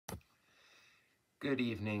Good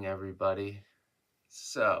evening, everybody.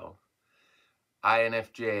 So,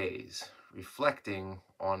 INFJs, reflecting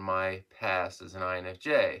on my past as an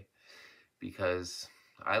INFJ, because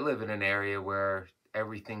I live in an area where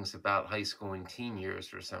everything's about high school and teen years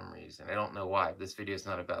for some reason. I don't know why. This video is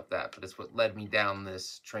not about that, but it's what led me down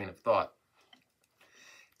this train of thought.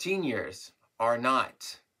 Teen years are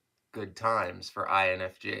not good times for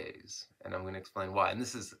INFJs, and I'm going to explain why. And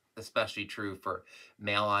this is especially true for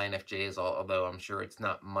male INFJs, although I'm sure it's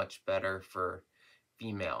not much better for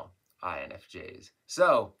female INFJs.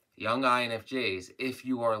 So, young INFJs, if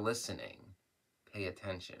you are listening, pay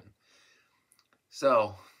attention.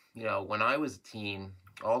 So, when I was a teen,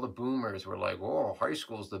 all the boomers were like, oh, high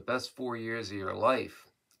school's the best 4 years of your life.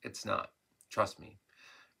 It's not. Trust me.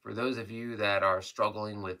 For those of you that are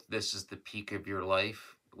struggling with this is the peak of your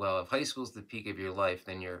life, well, if high school is the peak of your life,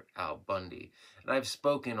 then you're Al Bundy. And I've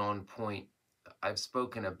spoken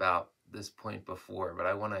about this point before, but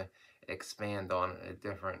I want to expand on it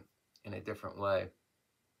in a different way.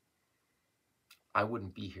 I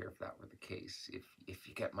wouldn't be here if that were the case. If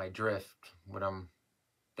you get my drift, when I'm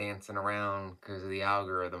dancing around because of the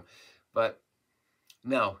algorithm. But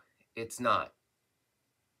no, it's not.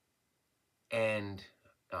 And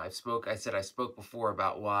I spoke before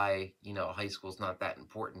about why, high school's not that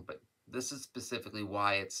important, but this is specifically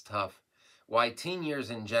why it's tough. Why teen years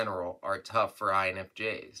in general are tough for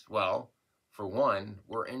INFJs. Well, for one,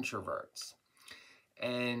 we're introverts.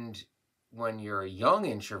 And when you're a young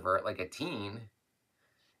introvert, like a teen,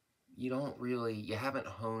 you haven't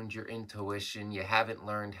honed your intuition. You haven't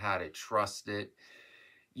learned how to trust it.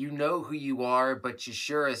 You know who you are, but you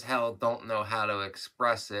sure as hell don't know how to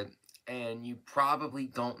express it. And you probably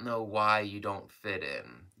don't know why you don't fit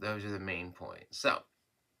in. Those are the main points. So,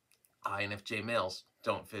 INFJ males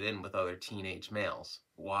don't fit in with other teenage males.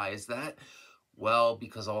 Why is that? Well,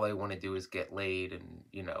 because all they want to do is get laid and,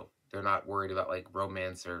 they're not worried about like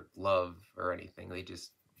romance or love or anything. They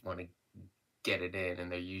just want to get it in,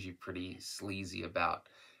 and they're usually pretty sleazy about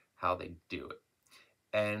how they do it.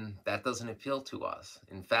 And that doesn't appeal to us.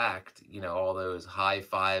 In fact, all those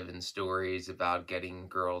high-fiving stories about getting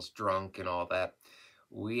girls drunk and all that,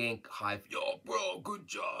 we ain't yo, bro, good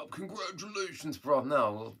job, congratulations, bro.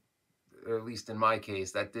 No, or at least in my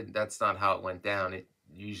case, that's not how it went down. It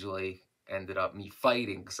usually ended up me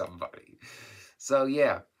fighting somebody. So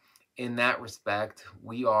yeah, in that respect,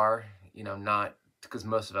 we are, not, because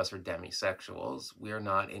most of us are demisexuals, we are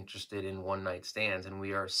not interested in one-night stands, and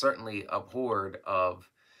we are certainly abhorred of,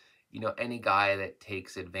 any guy that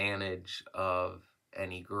takes advantage of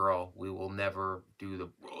any girl. We will never do the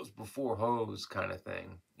bros before hoes kind of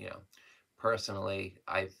thing. Personally,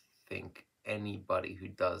 I think anybody who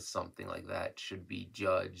does something like that should be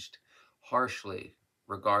judged harshly,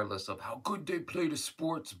 regardless of how good they played a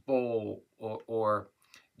sports bowl or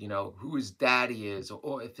who his daddy is,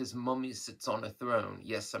 or if his mummy sits on a throne.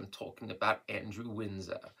 Yes, I'm talking about Andrew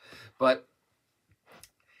Windsor. But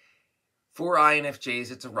for INFJs,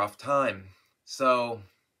 it's a rough time. So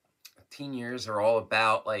teen years are all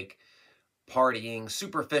about like partying,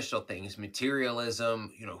 superficial things,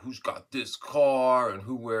 materialism, who's got this car and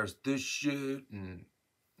who wears this shit, and,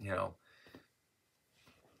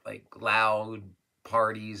 like loud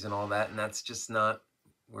parties and all that. And that's just not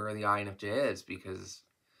where the INFJ is, because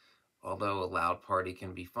although a loud party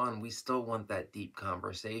can be fun, we still want that deep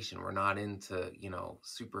conversation. We're not into,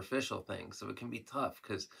 superficial things. So it can be tough,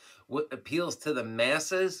 because what appeals to the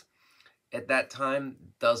masses at that time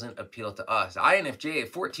doesn't appeal to us. INFJ, a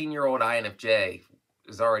 14-year-old INFJ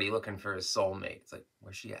is already looking for his soulmate. It's like,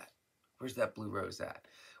 where's she at? Where's that blue rose at?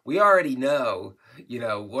 We already know,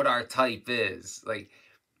 what our type is. Like,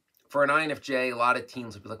 for an INFJ, a lot of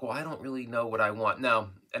teens will be like, well, I don't really know what I want. No,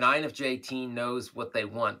 an INFJ teen knows what they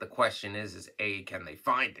want. The question is A, can they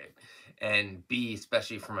find it? And B,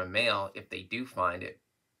 especially from a male, if they do find it,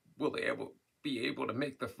 will they be able to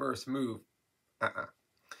make the first move?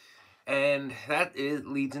 And that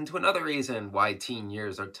leads into another reason why teen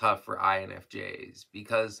years are tough for INFJs,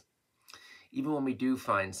 because even when we do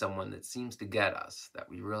find someone that seems to get us, that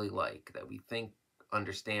we really like, that we think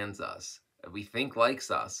understands us, that we think likes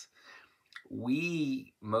us,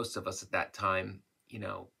 most of us at that time,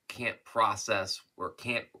 can't process or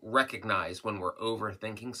can't recognize when we're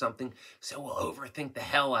overthinking something. So we'll overthink the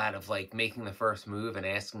hell out of like making the first move and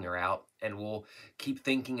asking her out. And we'll keep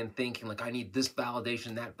thinking and thinking like, I need this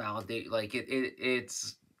validation, that validate. Like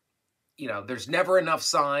it's, there's never enough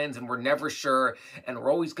signs, and we're never sure, and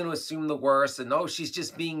we're always going to assume the worst, and oh, she's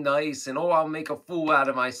just being nice, and oh, I'll make a fool out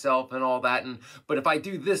of myself and all that, but if I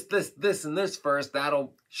do this, and this first,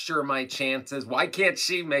 that'll sure my chances. Why can't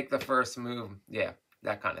she make the first move? Yeah,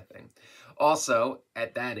 that kind of thing. Also,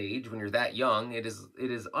 at that age, when you're that young, it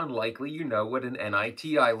is unlikely you know what an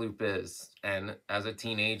NITI loop is. And as a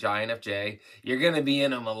teenage INFJ, you're going to be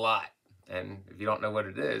in them a lot. And if you don't know what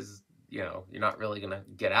it is, you're not really going to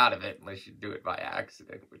get out of it unless you do it by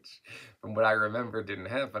accident, which from what I remember didn't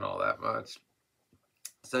happen all that much.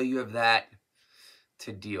 So you have that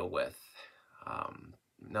to deal with.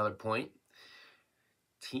 Another point,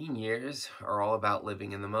 teen years are all about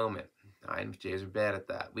living in the moment. INFJs are bad at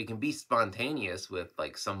that. We can be spontaneous with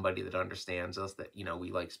like somebody that understands us that,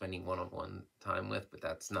 we like spending one-on-one time with, but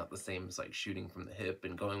that's not the same as like shooting from the hip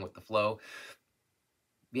and going with the flow.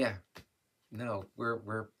 Yeah, no,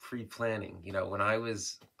 we're pre-planning. When I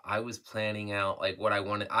was planning out like what I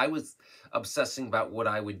wanted. I was obsessing about what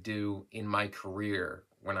I would do in my career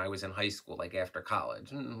when I was in high school, like after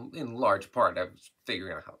college. And in large part, I was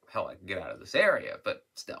figuring out how hell I could get out of this area, but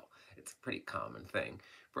still, it's a pretty common thing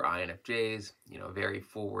for INFJs, very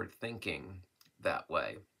forward thinking that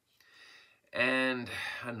way. And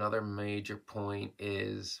another major point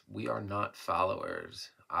is we are not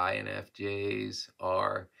followers. INFJs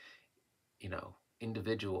are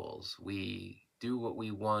individuals. We do what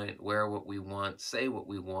we want, wear what we want, say what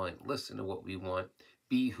we want, listen to what we want,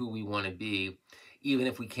 be who we want to be. Even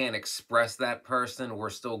if we can't express that person,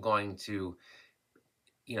 we're still going to,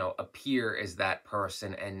 appear as that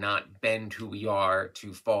person and not bend who we are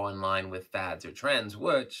to fall in line with fads or trends,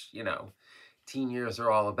 which, teen years are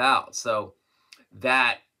all about. So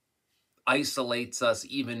that isolates us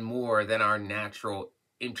even more than our natural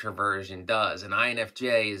introversion does. An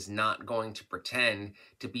INFJ is not going to pretend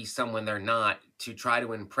to be someone they're not to try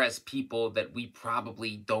to impress people that we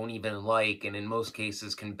probably don't even like and in most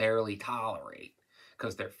cases can barely tolerate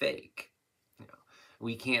because they're fake.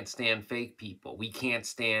 We can't stand fake people. We can't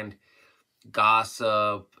stand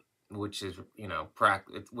gossip, which is,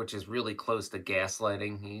 which is really close to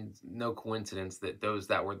gaslighting. It's no coincidence that those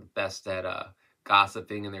that were the best at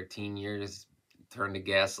gossiping in their teen years turned to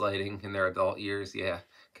gaslighting in their adult years. Yeah,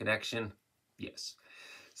 connection. Yes.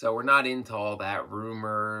 So we're not into all that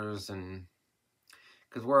rumors, and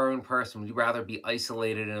because we're our own person, we'd rather be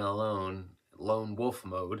isolated and alone, lone wolf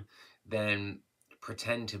mode, than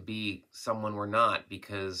pretend to be someone we're not,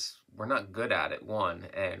 because we're not good at it, one,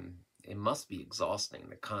 and it must be exhausting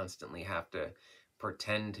to constantly have to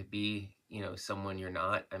pretend to be, someone you're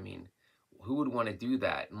not. I mean, who would want to do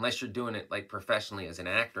that? Unless you're doing it like professionally as an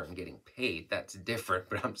actor and getting paid, that's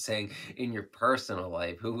different. But I'm saying in your personal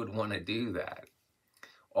life, who would want to do that?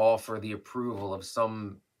 All for the approval of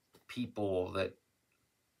some people that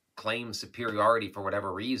claim superiority for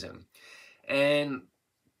whatever reason. And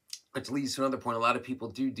which leads to another point. A lot of people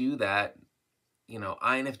do that.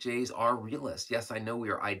 INFJs are realists. Yes, I know we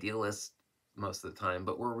are idealists most of the time,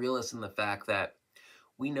 but we're realists in the fact that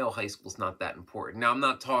we know high school's not that important. Now, I'm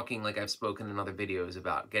not talking like I've spoken in other videos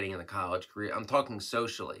about getting in the college career. I'm talking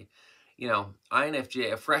socially.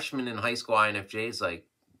 INFJ, a freshman in high school INFJ is like,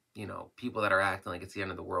 people that are acting like it's the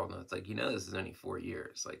end of the world. And it's like, this is only 4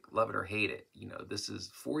 years. Like, love it or hate it. This is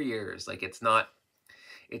 4 years. Like, it's not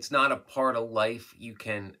a part of life you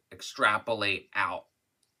can extrapolate out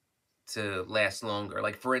to last longer.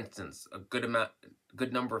 Like, for instance, a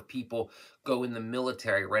good number of people go in the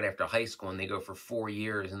military right after high school and they go for 4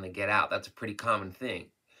 years and they get out. That's a pretty common thing.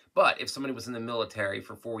 But if somebody was in the military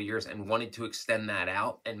for 4 years and wanted to extend that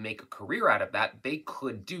out and make a career out of that, they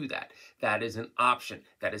could do that. That is an option.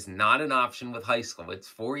 That is not an option with high school. It's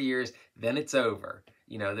 4 years, then it's over.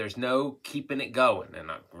 There's no keeping it going.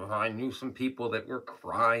 And I knew some people that were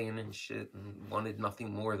crying and shit and wanted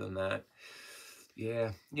nothing more than that.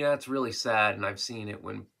 Yeah, it's really sad, and I've seen it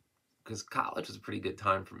because college was a pretty good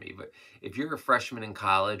time for me. But if you're a freshman in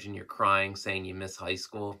college and you're crying saying you miss high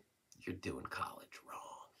school, you're doing college wrong.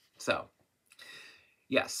 So,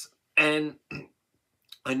 yes. And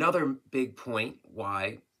another big point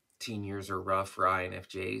why teen years are rough for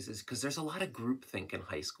INFJs is because there's a lot of groupthink in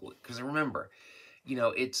high school. Because remember,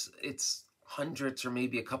 it's hundreds or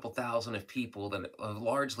maybe a couple thousand of people that have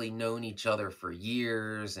largely known each other for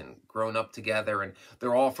years and grown up together, and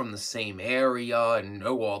they're all from the same area and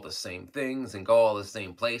know all the same things and go all the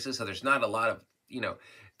same places. So there's not a lot of,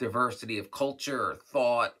 diversity of culture or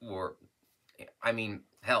thought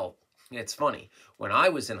hell, it's funny. When I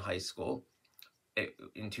was in high school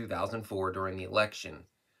in 2004 during the election,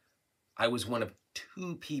 I was one of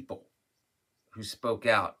 2 people who spoke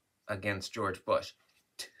out against George Bush.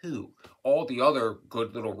 2. All the other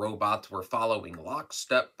good little robots were following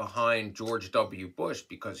lockstep behind George W. Bush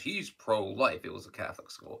because he's pro-life. It was a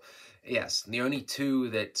Catholic school. Yes, the only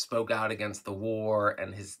 2 that spoke out against the war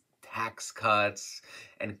and his tax cuts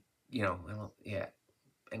and,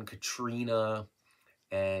 and Katrina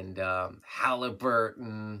and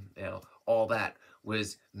Halliburton, all that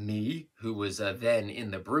was me, who was then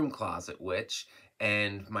in the broom closet witch,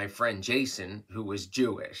 and my friend Jason, who was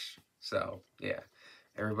Jewish. So, yeah,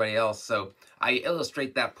 everybody else. So I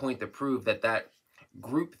illustrate that point to prove that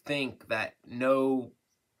group think that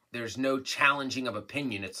there's no challenging of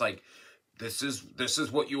opinion. It's like, this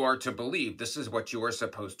is what you are to believe. This is what you are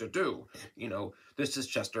supposed to do. This is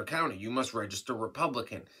Chester County. You must register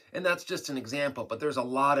Republican. And that's just an example, but there's a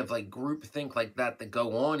lot of like group think like that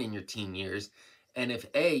go on in your teen years. And if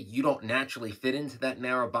you don't naturally fit into that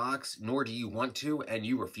narrow box, nor do you want to, and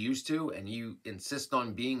you refuse to, and you insist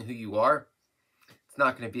on being who you are, it's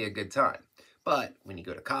not going to be a good time. But when you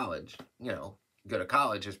go to college,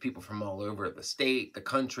 there's people from all over the state, the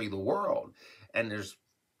country, the world. And there's,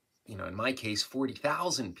 in my case,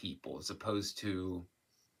 40,000 people, as opposed to,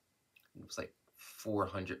 it was like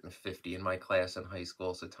 450 in my class in high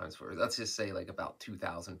school. So times four, let's just say like about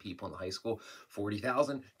 2,000 people in the high school,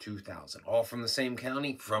 40,000, 2,000, all from the same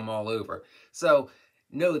county, from all over. So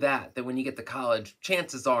know that when you get to college,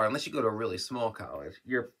 chances are, unless you go to a really small college,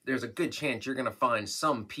 there's a good chance you're going to find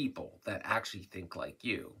some people that actually think like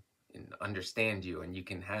you and understand you, and you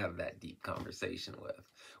can have that deep conversation with,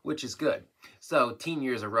 which is good. So teen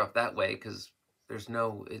years are rough that way, because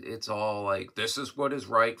it's all like, this is what is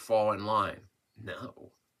right, fall in line.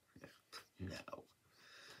 No.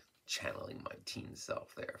 Channeling my teen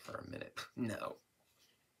self there for a minute. No.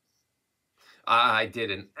 I did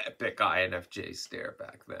an epic INFJ stare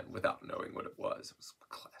back then without knowing what it was. It was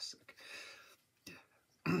classic.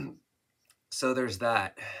 So there's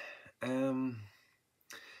that.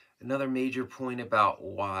 Another major point about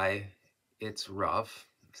why it's rough,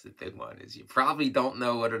 the big one, is you probably don't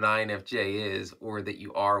know what an INFJ is, or that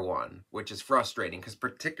you are one, which is frustrating, because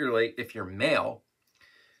particularly if you're male,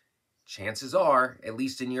 chances are, at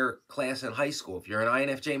least in your class in high school, if you're an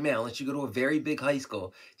INFJ male, unless you go to a very big high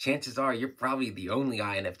school, chances are you're probably the only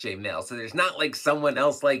INFJ male. So there's not like someone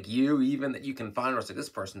else like you even that you can find where it's like, this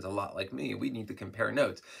person's a lot like me, we need to compare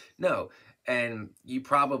notes. No. And you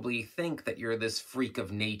probably think that you're this freak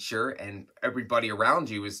of nature, and everybody around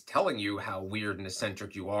you is telling you how weird and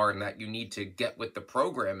eccentric you are, and that you need to get with the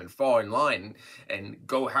program and fall in line and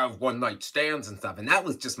go have one-night stands and stuff. And that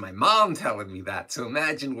was just my mom telling me that. So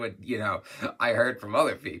imagine what, I heard from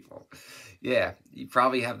other people. Yeah, you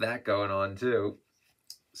probably have that going on too.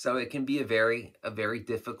 So it can be a very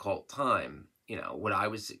difficult time. What I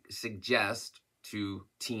would suggest to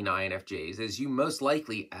teen INFJs is, you most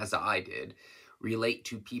likely, as I did, relate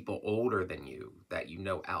to people older than you that you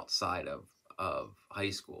know outside of high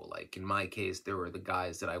school. Like in my case, there were the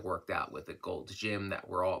guys that I worked out with at Gold's Gym that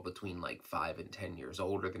were all between like 5 and 10 years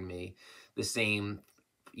older than me. The same,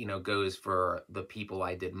 goes for the people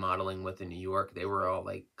I did modeling with in New York. They were all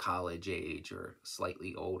like college age or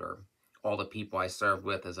slightly older. All the people I served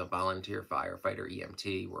with as a volunteer firefighter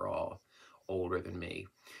Emt were all older than me.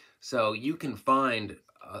 So you can find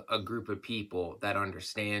a group of people that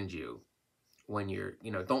understand you when you're,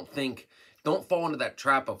 don't fall into that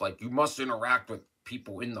trap of like, you must interact with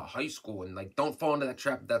people in the high school, and like, don't fall into that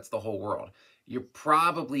trap. That's the whole world. You're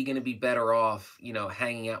probably going to be better off,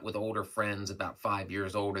 hanging out with older friends about 5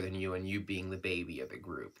 years older than you, and you being the baby of the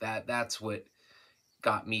group. That's what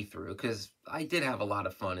got me through, because I did have a lot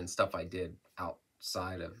of fun and stuff I did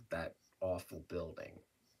outside of that awful building.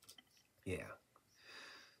 Yeah.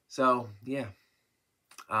 So, yeah,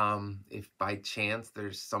 if by chance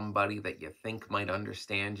there's somebody that you think might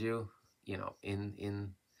understand you,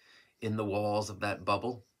 in the walls of that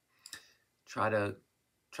bubble, try to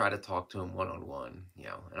talk to them one-on-one,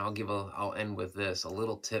 and I'll end with this, a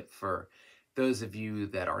little tip for those of you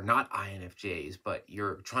that are not INFJs, but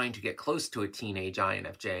you're trying to get close to a teenage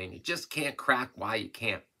INFJ and you just can't crack why you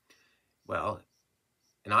can't. Well,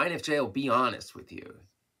 an INFJ will be honest with you,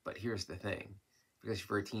 but here's the thing. Because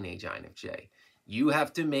for a teenage INFJ, you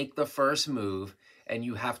have to make the first move, and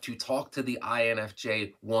you have to talk to the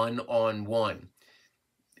INFJ one-on-one.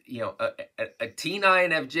 A teen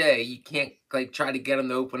INFJ, you can't like try to get them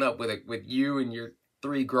to open up with you and your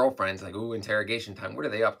 3 girlfriends, like, ooh, interrogation time. What are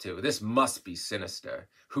they up to? This must be sinister.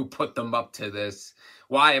 Who put them up to this?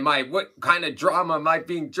 What kind of drama am I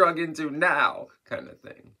being drug into now? Kind of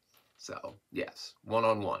thing. So, yes,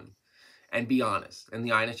 one-on-one. And be honest. And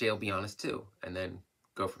the INFJ will be honest too. And then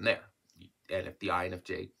go from there. And if the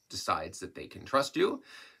INFJ decides that they can trust you,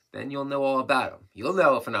 then you'll know all about them. You'll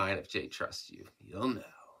know if an INFJ trusts you. You'll know.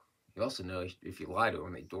 You also know if you lie to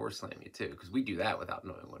them, they door slam you too. Because we do that without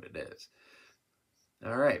knowing what it is.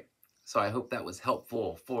 All right. So I hope that was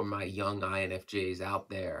helpful for my young INFJs out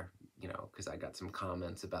there. because I got some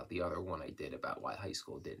comments about the other one I did about why high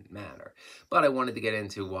school didn't matter. But I wanted to get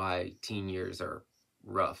into why teen years are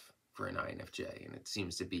rough for an INFJ, and it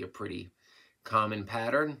seems to be a pretty common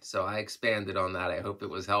pattern. So I expanded on that. I hope it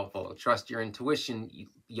was helpful. Trust your intuition,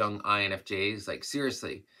 young INFJs. Like,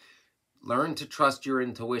 seriously, learn to trust your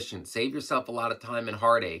intuition. Save yourself a lot of time and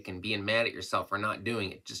heartache and being mad at yourself for not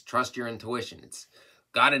doing it. Just trust your intuition. It's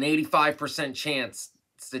got an 85% chance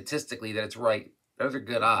statistically that it's right. Those are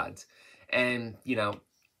good odds. And,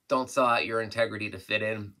 don't sell out your integrity to fit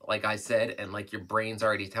in, like I said, and like your brain's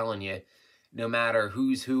already telling you, no matter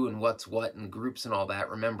who's who and what's what and groups and all that,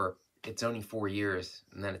 remember, it's only 4 years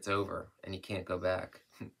and then it's over and you can't go back,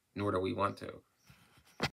 nor do we want to.